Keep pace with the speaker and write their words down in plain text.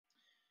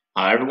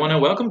Hi everyone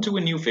and welcome to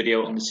a new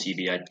video on the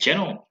CBI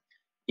channel.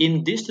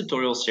 In this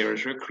tutorial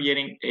series we're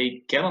creating a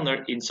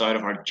calendar inside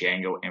of our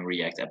Django and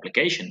React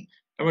application,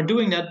 and we're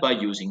doing that by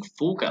using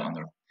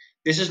FullCalendar.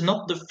 This is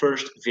not the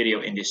first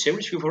video in this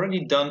series. We've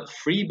already done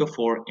 3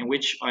 before in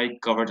which I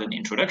covered an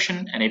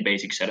introduction and a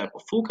basic setup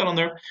of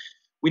FullCalendar.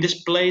 We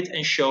displayed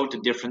and showed the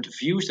different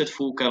views that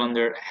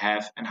FullCalendar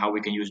have and how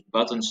we can use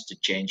buttons to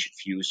change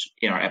views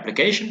in our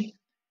application.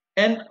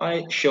 And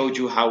I showed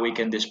you how we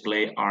can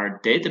display our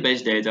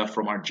database data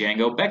from our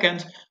Django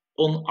backend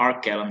on our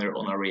calendar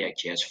on our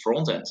React.js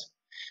frontend.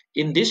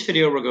 In this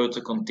video, we're going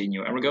to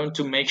continue and we're going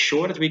to make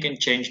sure that we can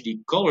change the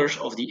colors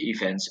of the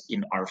events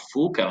in our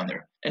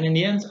FullCalendar. And in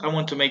the end, I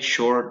want to make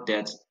sure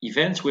that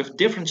events with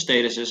different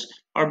statuses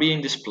are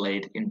being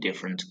displayed in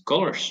different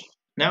colors.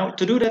 Now,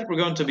 to do that,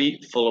 we're going to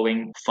be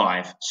following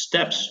 5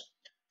 steps.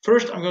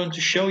 First, I'm going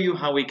to show you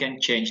how we can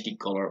change the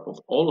color of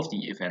all of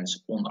the events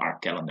on our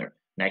calendar.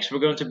 Next, we're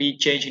going to be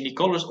changing the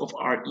colors of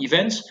our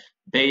events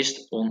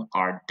based on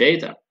our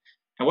data.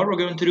 And what we're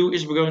going to do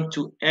is we're going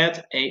to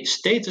add a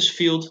status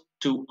field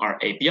to our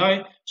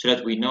API so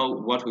that we know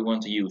what we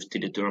want to use to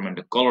determine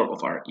the color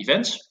of our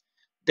events.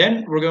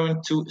 Then we're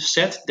going to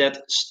set that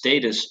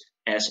status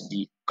as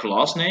the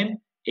class name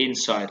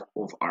inside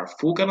of our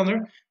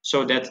FullCalendar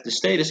so that the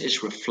status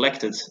is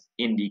reflected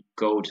in the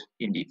code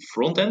in the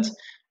front end.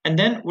 And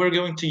then we're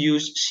going to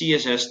use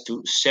CSS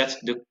to set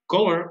the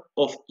color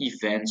of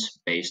events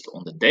based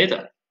on the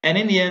data. And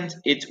in the end,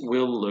 it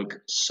will look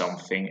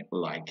something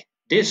like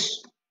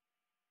this.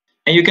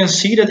 And you can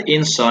see that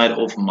inside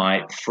of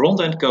my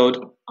front-end code,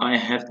 I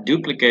have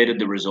duplicated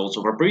the results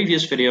of our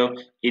previous video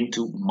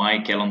into my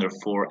calendar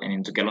 4 and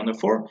into calendar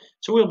 4.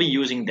 So we'll be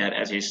using that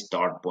as a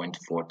start point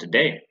for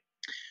today.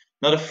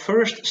 Now the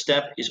first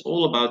step is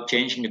all about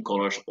changing the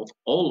colors of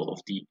all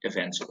of the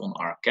events on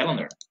our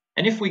calendar.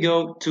 And if we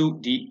go to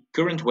the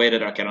current way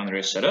that our calendar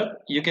is set up,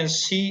 you can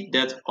see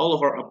that all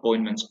of our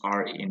appointments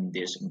are in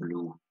this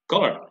blue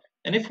color.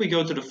 And if we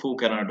go to the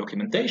FullCalendar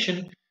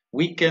documentation,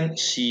 we can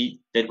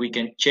see that we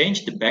can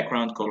change the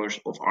background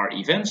colors of our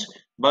events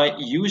by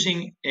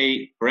using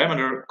a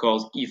parameter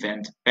called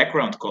event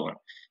background color.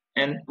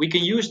 And we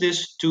can use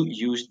this to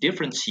use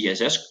different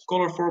CSS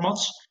color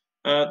formats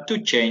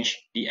to change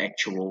the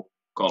actual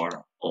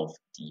color of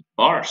the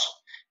bars.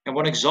 And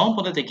one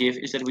example that they give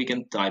is that we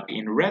can type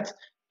in red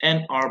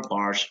and our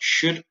bars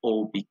should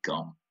all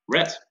become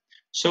red.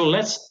 So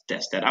let's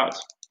test that out.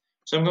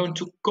 So I'm going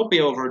to copy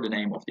over the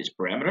name of this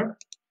parameter,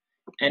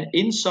 and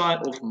inside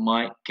of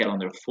my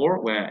calendar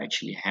 4, where I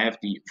actually have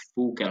the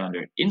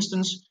FullCalendar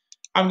instance,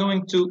 I'm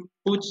going to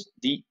put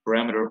the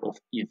parameter of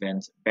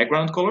event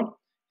background color,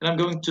 and I'm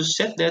going to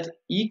set that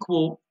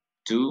equal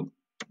to,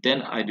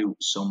 then I do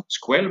some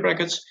square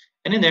brackets,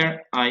 and in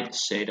there I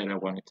say that I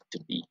want it to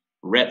be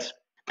red.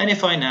 And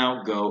if I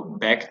now go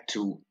back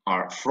to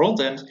our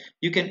front end,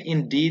 you can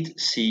indeed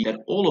see that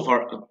all of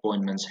our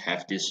appointments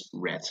have this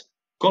red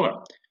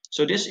color.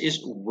 So this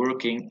is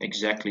working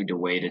exactly the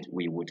way that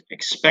we would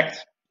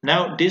expect.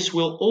 Now this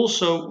will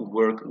also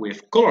work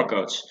with color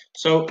codes.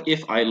 So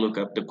if I look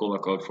up the color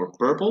code for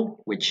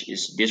purple, which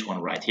is this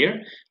one right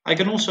here, I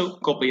can also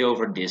copy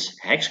over this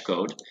hex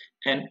code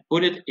and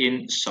put it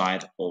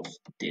inside of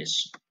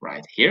this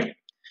right here.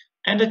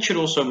 And that should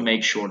also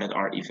make sure that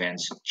our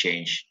events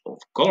change of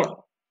color.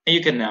 And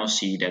you can now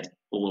see that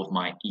all of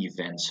my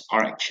events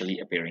are actually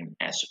appearing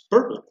as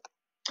purple.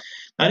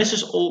 Now this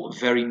is all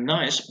very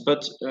nice,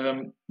 but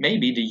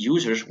maybe the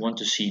users want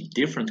to see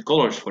different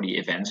colors for the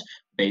events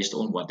based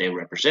on what they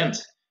represent.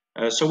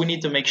 So we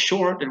need to make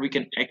sure that we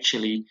can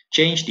actually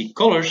change the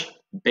colors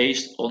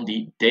based on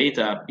the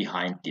data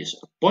behind these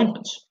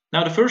appointments.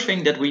 Now the first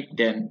thing that we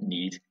then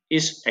need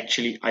is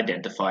actually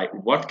identify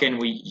what can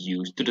we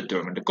use to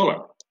determine the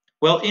color.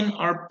 Well, in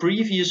our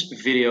previous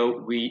video,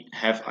 we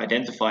have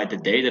identified the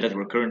data that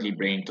we're currently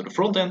bringing to the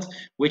front end,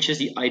 which is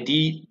the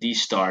ID, the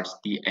start,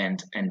 the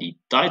end, and the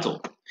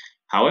title.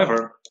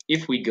 However,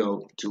 if we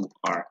go to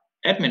our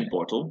admin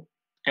portal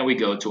and we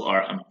go to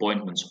our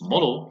appointments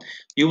model,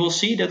 you will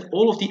see that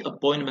all of the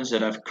appointments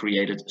that I've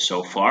created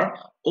so far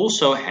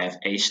also have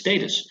a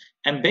status.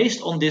 And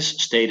based on this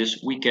status,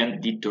 we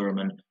can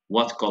determine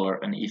what color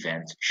an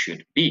event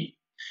should be.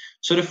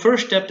 So the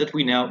first step that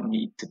we now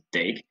need to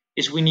take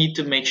is we need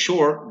to make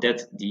sure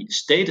that the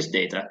status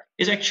data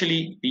is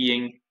actually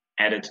being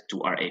added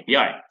to our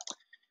API.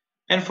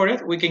 And for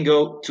that, we can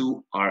go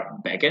to our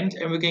backend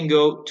and we can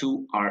go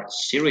to our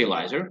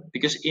serializer,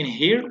 because in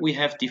here we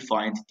have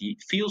defined the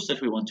fields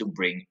that we want to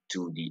bring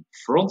to the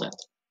front end.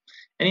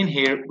 And in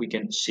here, we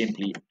can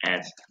simply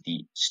add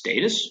the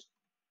status.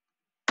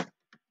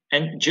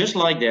 And just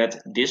like that,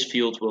 this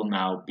field will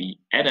now be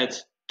added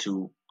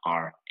to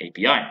our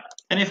API.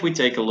 And if we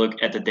take a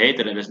look at the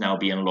data that is now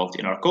being logged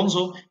in our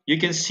console, you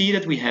can see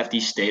that we have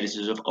these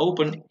statuses of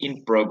open,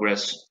 in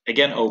progress,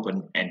 again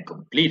open, and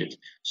completed.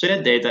 So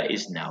that data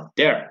is now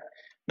there.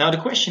 Now the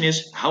question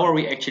is, how are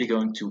we actually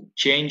going to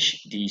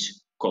change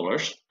these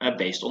colors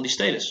based on the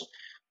status?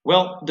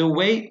 Well, the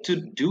way to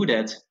do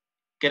that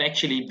can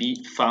actually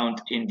be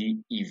found in the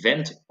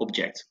event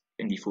object.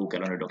 in the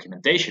FullCalendar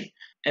documentation.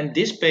 And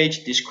this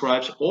page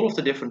describes all of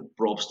the different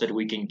props that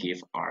we can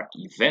give our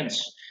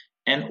events.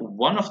 And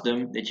one of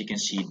them that you can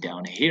see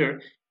down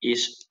here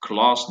is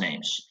class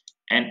names.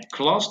 And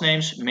class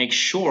names make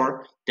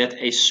sure that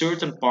a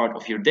certain part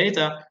of your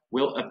data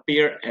will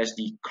appear as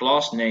the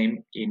class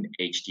name in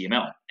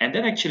HTML. And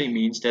that actually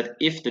means that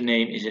if the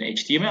name is in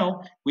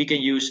HTML, we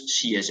can use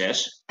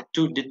CSS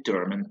to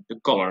determine the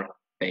color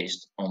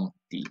based on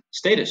the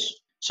status.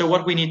 So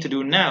what we need to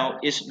do now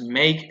is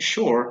make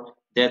sure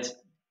that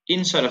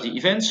inside of the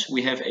events,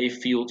 we have a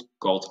field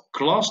called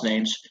class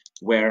names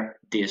where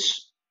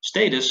this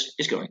status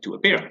is going to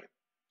appear.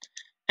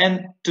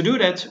 And to do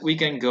that, we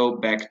can go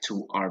back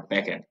to our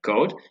backend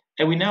code,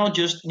 and we now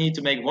just need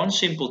to make one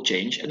simple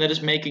change, and that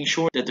is making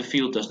sure that the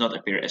field does not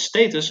appear as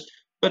status,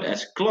 but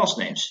as class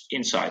names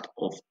inside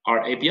of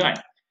our API.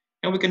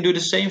 And we can do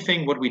the same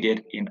thing what we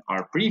did in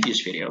our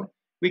previous video.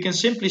 We can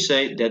simply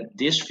say that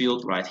this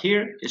field right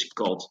here is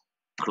called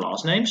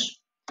class names,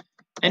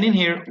 and in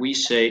here we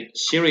say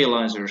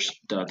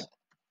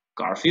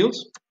serializers.carField,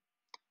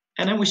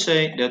 and then we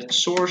say that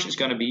source is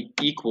going to be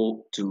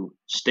equal to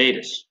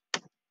status.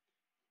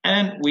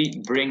 And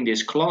we bring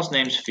this class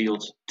names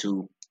field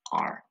to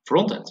our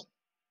frontend.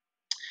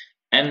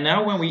 And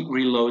now when we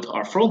reload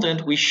our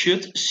frontend, we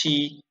should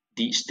see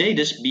the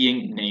status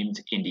being named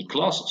in the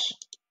classes.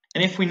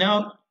 And if we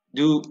now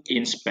do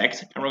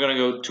inspect, and we're going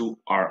to go to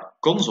our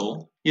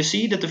console, you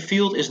see that the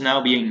field is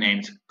now being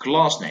named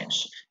class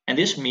names. And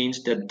this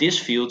means that this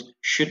field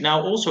should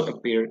now also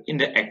appear in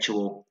the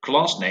actual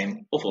class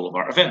name of all of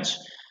our events.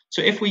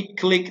 So if we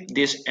click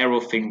this arrow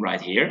thing right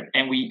here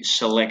and we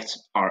select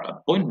our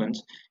appointment,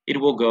 it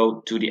will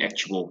go to the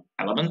actual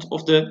element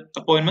of the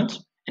appointment.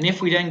 And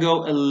if we then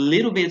go a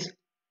little bit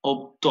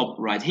up top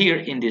right here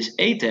in this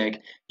A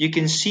tag, you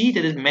can see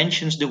that it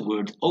mentions the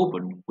word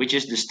open, which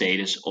is the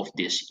status of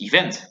this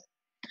event.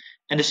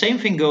 And the same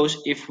thing goes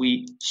if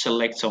we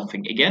select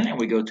something again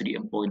and we go to the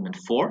appointment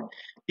 4.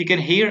 You can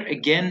here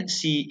again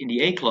see in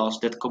the A class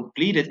that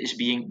completed is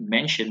being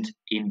mentioned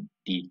in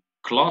the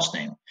class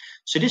name.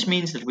 So this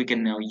means that we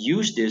can now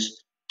use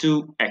this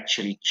to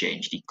actually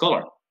change the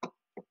color.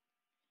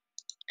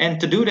 And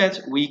to do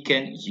that, we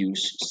can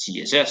use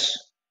CSS.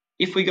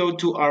 If we go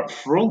to our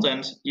front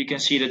end, you can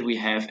see that we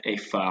have a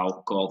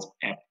file called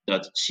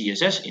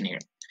app.css in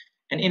here.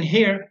 And in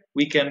here,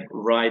 we can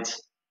write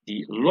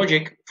the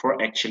logic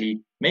for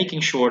actually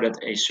making sure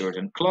that a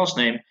certain class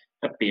name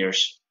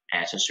appears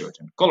as a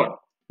certain color.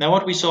 Now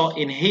what we saw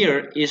in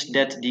here is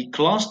that the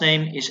class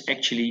name is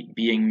actually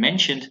being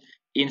mentioned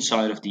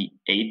inside of the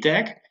A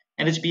tag,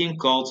 and it's being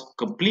called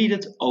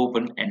completed,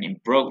 open, and in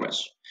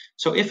progress.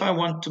 So if I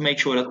want to make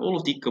sure that all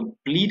of the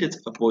completed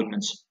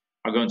appointments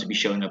are going to be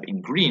showing up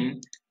in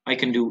green, I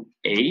can do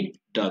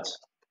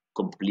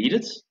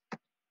a.completed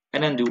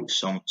and then do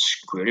some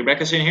square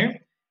brackets in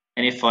here.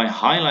 And if I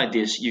highlight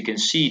this, you can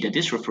see that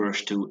this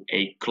refers to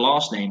a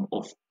class name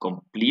of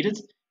completed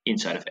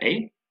inside of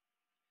A.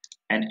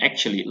 And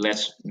actually,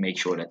 let's make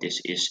sure that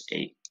this is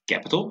a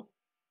capital.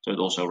 So it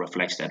also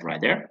reflects that right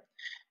there.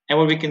 And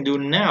what we can do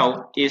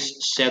now is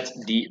set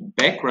the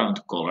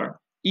background color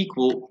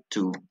equal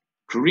to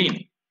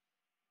green.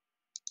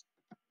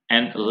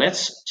 And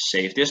let's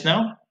save this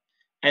now.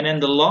 And then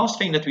the last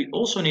thing that we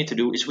also need to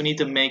do is we need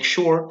to make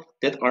sure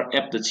that our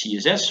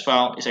app.css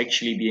file is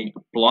actually being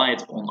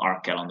applied on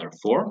our calendar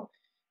 4.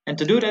 And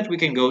to do that, we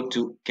can go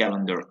to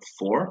calendar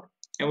 4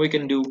 and we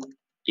can do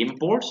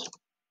import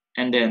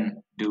and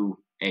then do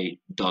a ...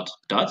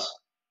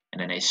 and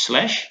then a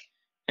slash.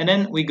 And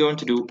then we're going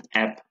to do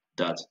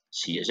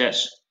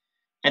app.css.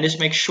 And this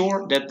makes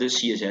sure that the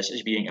CSS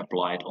is being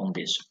applied on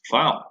this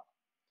file.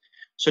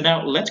 So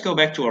now let's go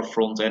back to our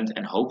front end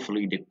and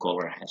hopefully the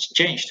color has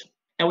changed.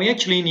 And we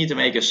actually need to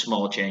make a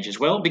small change as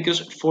well,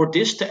 because for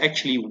this to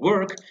actually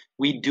work,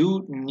 we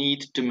do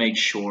need to make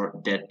sure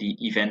that the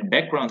event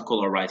background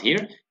color right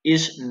here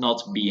is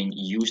not being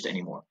used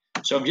anymore.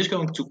 So I'm just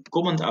going to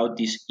comment out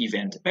this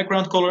event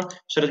background color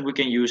so that we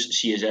can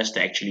use CSS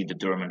to actually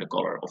determine the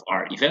color of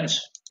our events.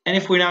 And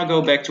if we now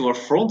go back to our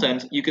front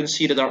end, you can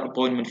see that our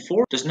appointment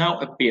 4 does now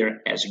appear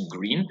as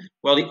green,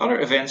 while the other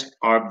events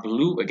are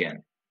blue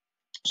again.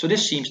 So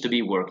this seems to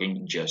be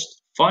working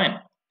just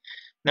fine.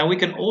 Now we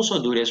can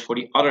also do this for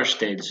the other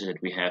statuses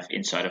that we have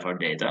inside of our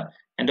data,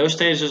 and those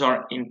statuses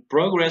are in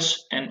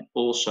progress and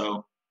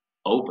also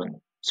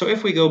open. So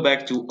if we go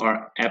back to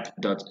our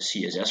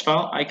app.css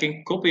file, I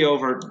can copy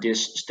over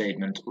this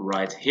statement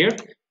right here,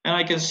 and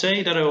I can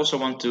say that I also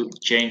want to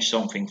change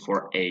something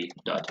for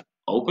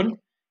a.open.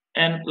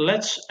 And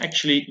let's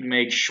actually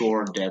make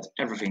sure that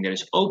everything that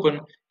is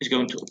open is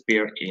going to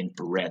appear in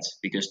red,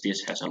 because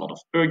this has a lot of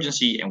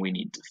urgency and we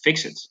need to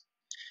fix it.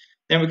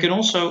 Then we can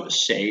also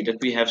say that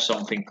we have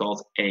something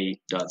called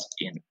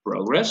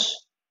a.inProgress,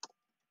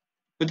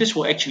 but this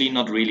will actually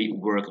not really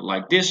work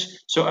like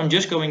this. So I'm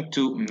just going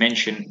to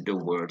mention the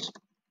word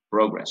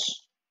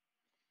progress.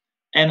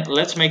 And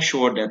let's make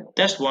sure that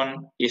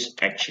test1 is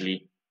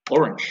actually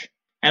orange.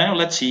 And now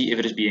let's see if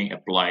it is being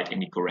applied in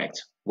the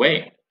correct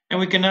way. And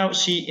we can now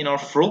see in our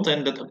front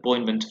end that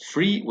appointment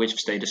 3, which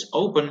status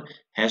open,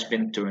 has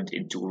been turned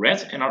into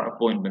red, and our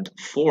appointment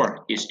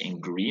 4 is in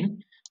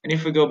green. And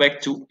if we go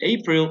back to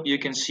April, you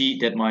can see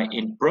that my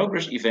in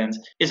progress event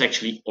is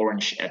actually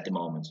orange at the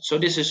moment. So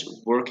this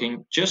is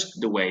working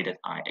just the way that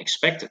I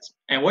expected.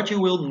 And what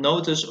you will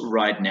notice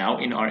right now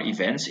in our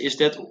events is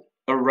that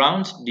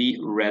around the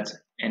red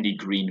and the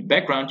green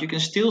background, you can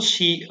still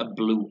see a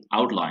blue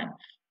outline.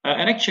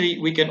 And actually,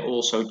 we can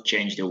also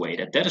change the way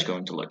that that is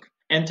going to look.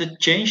 And to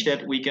change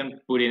that, we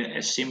can put in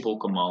a simple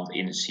command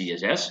in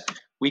CSS.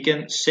 We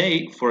can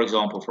say, for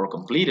example, for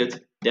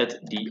completed, that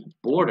the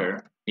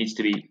border needs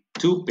to be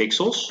 2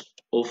 pixels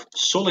of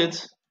solid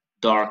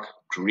dark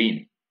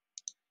green.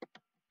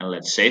 And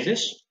let's save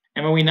this.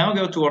 And when we now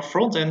go to our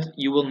front end,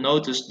 you will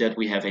notice that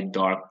we have a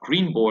dark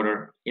green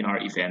border in our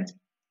event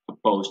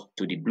opposed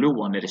to the blue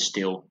one that is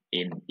still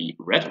in the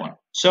red one.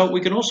 So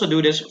we can also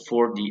do this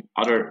for the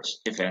other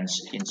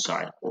events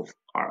inside of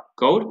our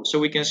code. So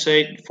we can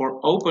say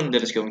for open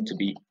that is going to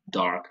be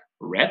dark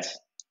red,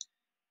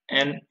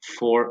 and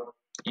for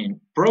in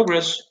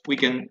progress we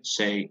can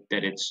say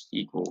that it's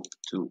equal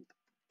to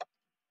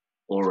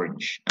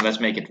orange. And let's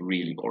make it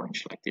really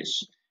orange like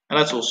this. And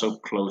let's also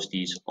close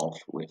these off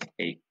with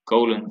a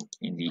colon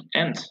in the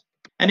end.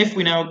 And if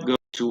we now go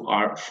to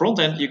our front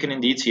end, you can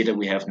indeed see that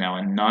we have now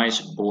a nice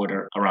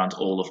border around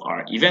all of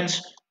our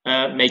events,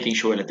 making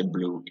sure that the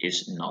blue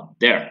is not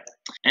there.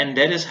 And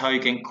that is how you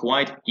can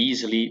quite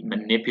easily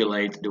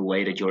manipulate the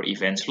way that your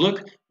events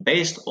look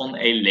based on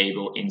a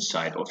label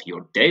inside of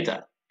your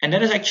data. And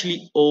that is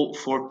actually all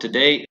for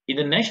today. In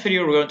the next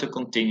video, we're going to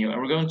continue and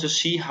we're going to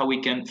see how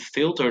we can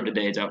filter the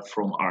data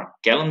from our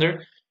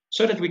calendar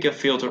so that we can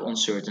filter on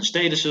certain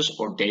statuses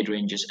or date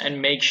ranges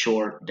and make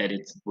sure that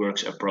it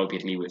works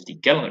appropriately with the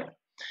calendar.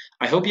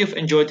 I hope you've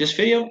enjoyed this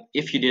video.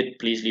 If you did,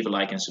 please leave a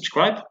like and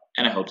subscribe,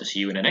 and I hope to see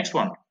you in the next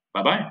one.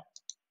 Bye bye.